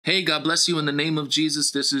Hey, God bless you in the name of Jesus.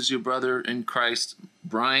 This is your brother in Christ,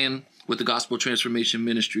 Brian, with the Gospel Transformation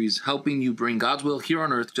Ministries, helping you bring God's will here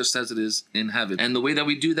on earth just as it is in heaven. And the way that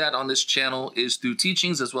we do that on this channel is through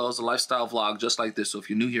teachings as well as a lifestyle vlog just like this. So if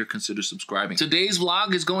you're new here, consider subscribing. Today's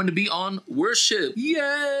vlog is going to be on worship.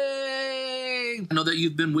 Yay! I know that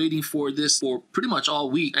you've been waiting for this for pretty much all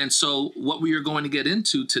week. And so what we are going to get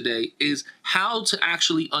into today is how to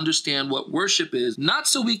actually understand what worship is, not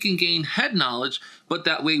so we can gain head knowledge, but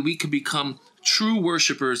that way we can become true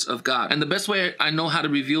worshipers of God. And the best way I know how to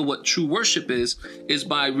reveal what true worship is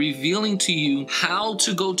by revealing to you how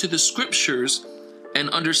to go to the scriptures and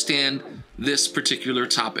understand this particular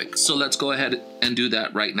topic. So let's go ahead and do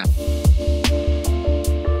that right now.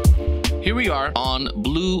 Here we are on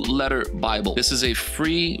Blue Letter Bible. This is a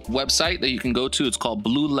free website that you can go to. It's called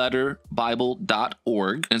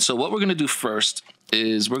blueletterbible.org. And so what we're going to do first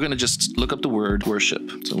is we're going to just look up the word worship.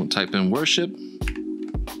 So we'll type in worship.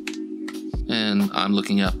 And I'm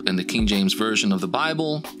looking up in the King James Version of the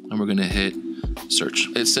Bible, and we're going to hit search.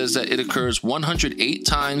 It says that it occurs 108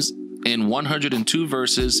 times in 102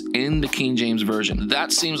 verses in the King James Version.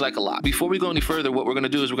 That seems like a lot. Before we go any further, what we're going to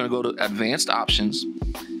do is we're going to go to advanced options.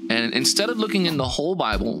 And instead of looking in the whole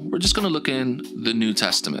Bible, we're just going to look in the New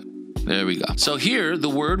Testament. There we go. So here, the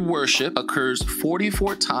word worship occurs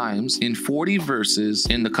 44 times in 40 verses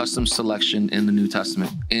in the custom selection in the New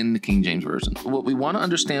Testament in the King James Version. What we want to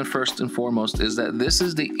understand first and foremost is that this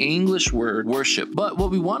is the English word worship. But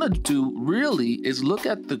what we want to do really is look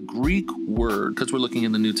at the Greek word, because we're looking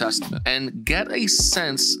in the New Testament, and get a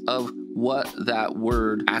sense of what that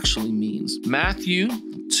word actually means. Matthew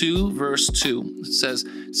 2 verse 2 says,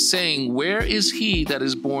 saying, where is he that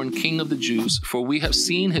is born King of the Jews? For we have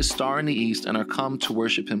seen his star in the east and are come to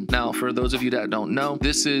worship him. Now, for those of you that don't know,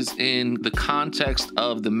 this is in the context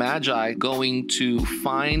of the Magi going to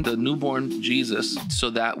find the newborn Jesus so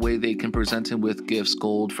that way they can present him with gifts,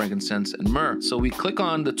 gold, frankincense, and myrrh. So we click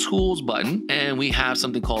on the tools button and we have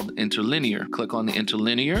something called interlinear. Click on the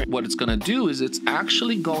interlinear. What it's going to do is it's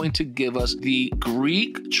actually going to give us the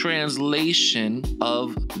Greek translation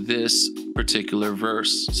of this particular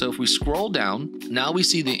verse. So if we scroll down, now we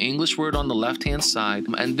see the English word on the left-hand side,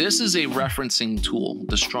 and this is a referencing tool,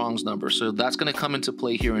 the Strong's number. So that's going to come into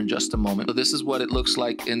play here in just a moment. So this is what it looks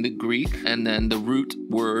like in the Greek, and then the root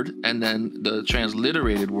word, and then the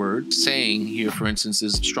transliterated word. Saying here, for instance,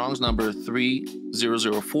 is Strong's number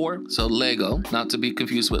 3004. So Lego, not to be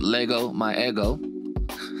confused with Lego, my ego.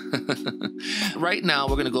 Right now,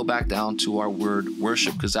 we're going to go back down to our word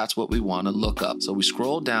worship because that's what we want to look up. So we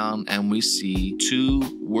scroll down and we see to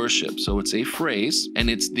worship. So it's a phrase and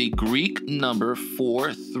it's the Greek number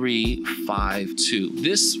 4352.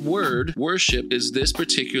 This word worship is this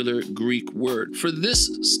particular Greek word. For this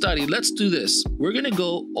study, let's do this. We're going to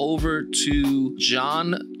go over to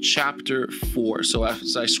John chapter 4. So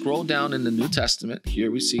as I scroll down in the New Testament,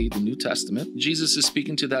 here we see the New Testament. Jesus is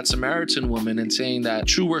speaking to that Samaritan woman and saying that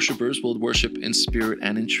true worshipers will worship in spirit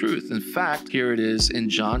and in truth. In fact, here it is in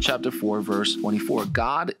John chapter 4, verse 24.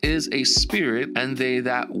 God is a spirit, and they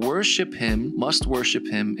that worship him must worship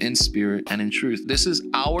him in spirit and in truth. This is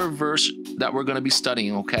our verse that we're going to be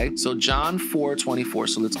studying, okay? So John 4:24.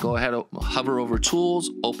 So let's go ahead and hover over tools,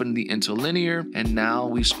 open the interlinear, and now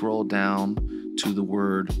we scroll down to the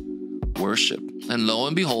word worship. And lo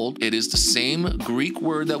and behold, it is the same Greek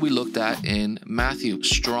word that we looked at in Matthew.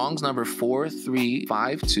 Strong's number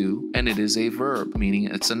 4352, and it is a verb, meaning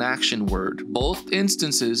it's an action word. Both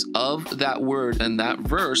instances of that word and that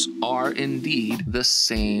verse are indeed the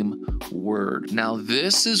same word. Now,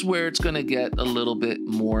 this is where it's going to get a little bit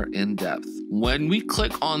more in depth. When we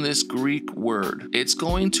click on this Greek word, it's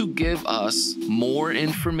going to give us more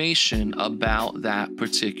information about that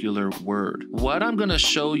particular word. What I'm going to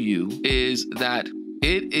show you is that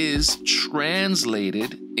it is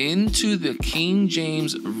translated into the King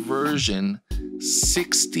James Version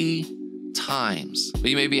 60 times. But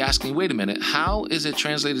you may be asking, wait a minute, how is it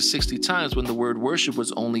translated 60 times when the word worship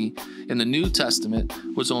was only in the New Testament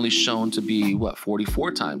was only shown to be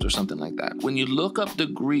 44 times or something like that? When you look up the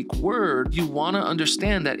Greek word, you want to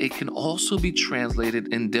understand that it can also be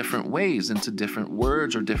translated in different ways into different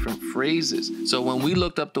words or different phrases. So when we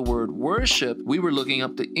looked up the word worship, we were looking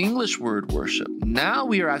up the English word worship. Now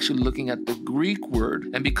we are actually looking at the Greek word.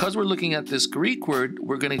 And because we're looking at this Greek word,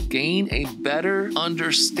 we're going to gain a better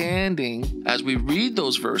understanding as we read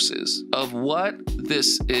those verses of what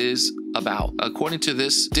this is about. According to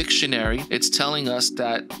this dictionary, it's telling us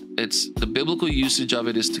that it's the biblical usage of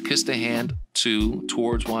it is to kiss the hand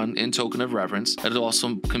towards one in token of reverence. It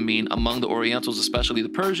also can mean among the Orientals, especially the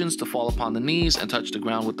Persians, to fall upon the knees and touch the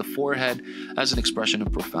ground with the forehead as an expression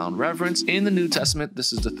of profound reverence. In the New Testament,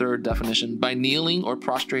 this is the third definition, by kneeling or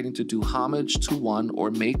prostrating to do homage to one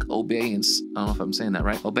or make obeisance. I don't know if I'm saying that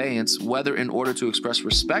right. Obeisance, whether in order to express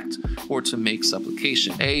respect or to make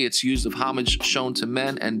supplication. It's used of homage shown to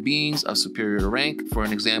men and beings of superior rank. For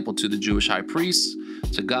an example, to the Jewish high priests,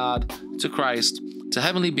 to God, to Christ, to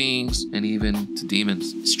heavenly beings, and even to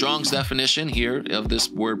demons. Strong's definition here of this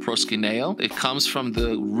word proskuneo, it comes from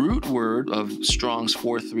the root word of Strong's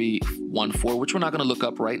 4314, which we're not going to look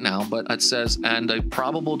up right now, but it says, and a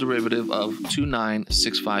probable derivative of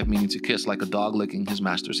 2965, meaning to kiss, like a dog licking his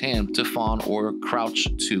master's hand, to fawn or crouch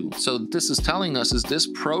to. So this is telling us is this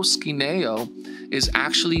proskuneo is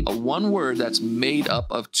actually a one word that's made up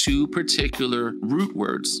of two particular root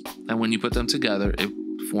words. And when you put them together, it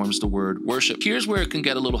forms the word worship. Here's where it can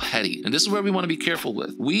get a little heady, and this is where we want to be careful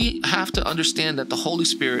with. We have to understand that the Holy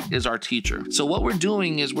Spirit is our teacher. So what we're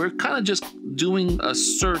doing is we're kind of just doing a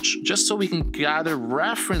search just so we can gather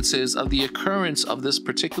references of the occurrence of this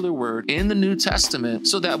particular word in the New Testament,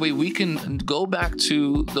 so that way we can go back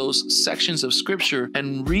to those sections of Scripture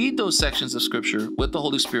and read those sections of Scripture with the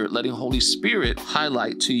Holy Spirit, letting Holy Spirit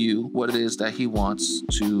highlight to you what it is that He wants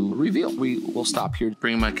to reveal. We will stop here,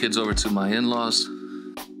 bring my kids over to my in-laws.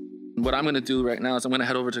 What I'm going to do right now is I'm going to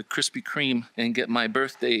head over to Krispy Kreme and get my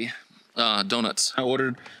birthday donuts. I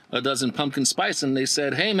ordered a dozen pumpkin spice, and they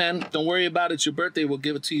said, hey man, don't worry about it, it's your birthday, we'll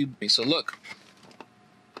give it to you. So look,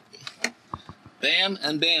 bam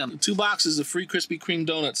and bam, 2 boxes of free Krispy Kreme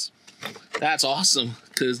donuts. That's awesome,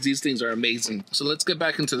 because these things are amazing. So let's get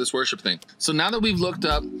back into this worship thing. So now that we've looked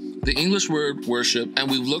up the English word worship and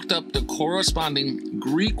we've looked up the corresponding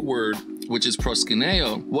Greek word, which is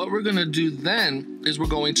proskuneo, what we're going to do then is we're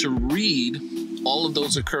going to read all of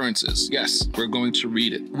those occurrences. Yes, we're going to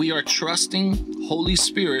read it. We are trusting Holy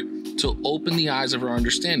Spirit to open the eyes of our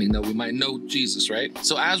understanding that we might know Jesus, right?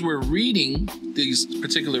 So as we're reading these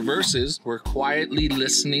particular verses, we're quietly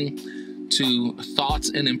listening to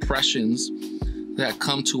thoughts and impressions that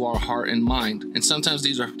come to our heart and mind. And sometimes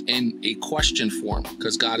these are in a question form,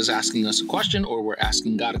 because God is asking us a question or we're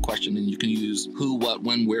asking God a question, and you can use who, what,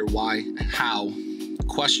 when, where, why, how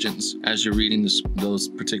questions as you're reading those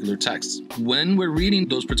particular texts. When we're reading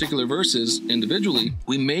those particular verses individually,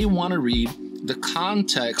 we may want to read the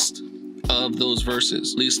context of those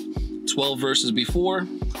verses, at least 12 verses before,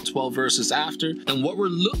 12 verses after. And what we're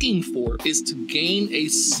looking for is to gain a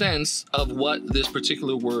sense of what this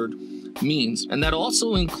particular word means. And that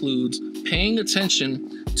also includes paying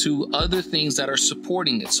attention to other things that are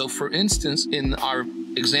supporting it. So for instance, in our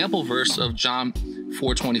example verse of John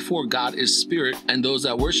 4:24, God is spirit, and those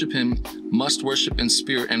that worship him must worship in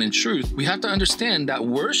spirit and in truth. We have to understand that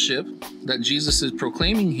worship that Jesus is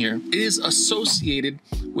proclaiming here is associated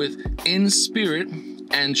with in spirit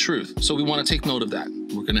and truth. So we want to take note of that.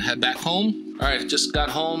 We're going to head back home. All right, just got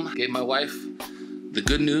home, gave my wife the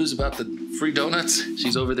good news about the free donuts.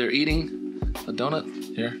 She's over there eating a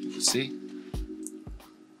donut. Here, see?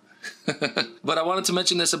 But I wanted to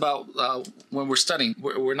mention this about when we're studying.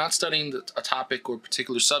 We're not studying a topic or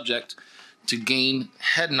particular subject to gain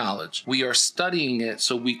head knowledge. We are studying it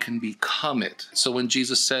so we can become it. So when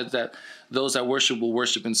Jesus said that those that worship will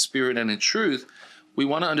worship in spirit and in truth, we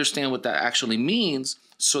want to understand what that actually means,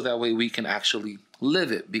 so that way we can actually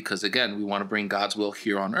live it. Because again, we want to bring God's will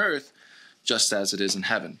here on earth just as it is in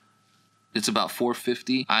heaven. It's about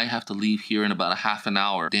 4:50. I have to leave here in about a half an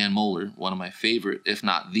hour. Dan Mohler, one of my favorite, if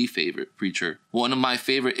not the favorite preacher, one of my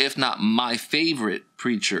favorite, if not my favorite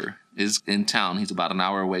preacher, is in town. He's about an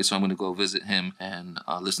hour away, so I'm going to go visit him and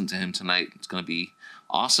listen to him tonight. It's going to be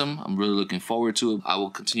awesome. I'm really looking forward to it. I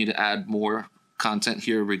will continue to add more content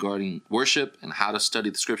here regarding worship and how to study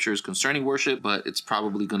the scriptures concerning worship, but it's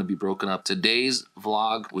probably going to be broken up. Today's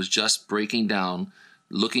vlog was just breaking down,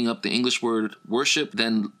 looking up the English word worship,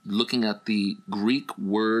 then looking at the Greek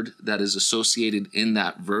word that is associated in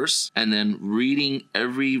that verse, and then reading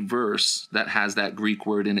every verse that has that Greek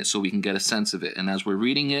word in it so we can get a sense of it. And as we're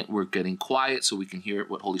reading it, we're getting quiet so we can hear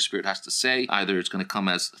what Holy Spirit has to say. Either it's going to come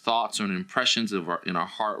as thoughts or impressions in our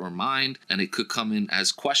heart or mind, and it could come in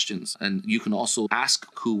as questions. And you can also ask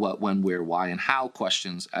who, what, when, where, why, and how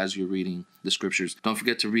questions as you're reading the scriptures. Don't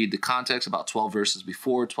forget to read the context, about 12 verses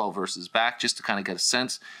before, 12 verses back, just to kind of get a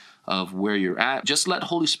sense of where you're at. Just let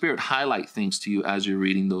Holy Spirit highlight things to you as you're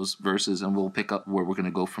reading those verses, and we'll pick up where we're going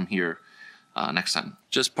to go from here next time.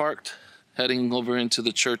 Just parked heading over into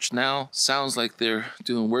the church now. Sounds like they're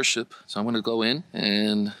doing worship. So I'm going to go in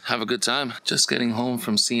and have a good time. Just getting home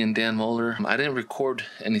from seeing Dan Moeller. I didn't record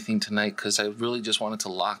anything tonight because I really just wanted to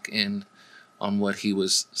lock in on what he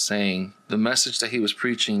was saying. The message that he was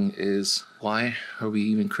preaching is, why are we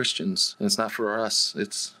even Christians? And it's not for us.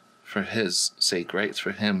 It's for his sake, right? It's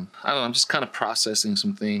for him. I don't know. I'm just kind of processing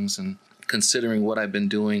some things and considering what I've been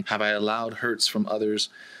doing. Have I allowed hurts from others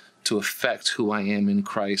to affect who I am in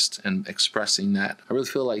Christ and expressing that? I really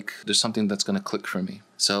feel like there's something that's going to click for me.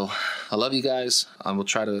 So I love you guys. I will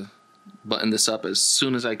try to button this up as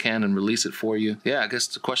soon as I can and release it for you. Yeah, I guess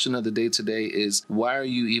the question of the day today is, why are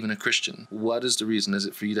you even a Christian? What is the reason? Is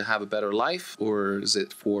it for you to have a better life, or is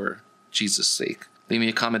it for Jesus' sake? Leave me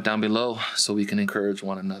a comment down below so we can encourage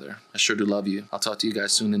one another. I sure do love you. I'll talk to you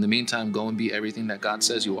guys soon. In the meantime, go and be everything that God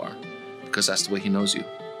says you are, because that's the way he knows you.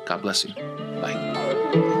 God bless you. Bye.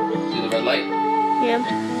 See the red light? Yeah.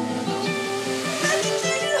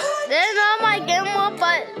 There's not my camera,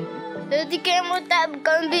 but there's the camera that's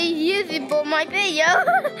gonna be used for my video.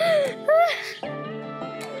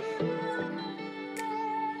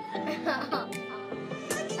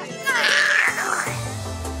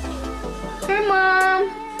 Hey, Mom.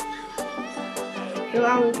 You're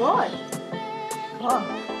on God. Oh.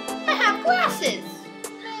 I have glasses.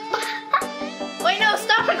 Wait, no,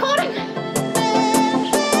 stop recording.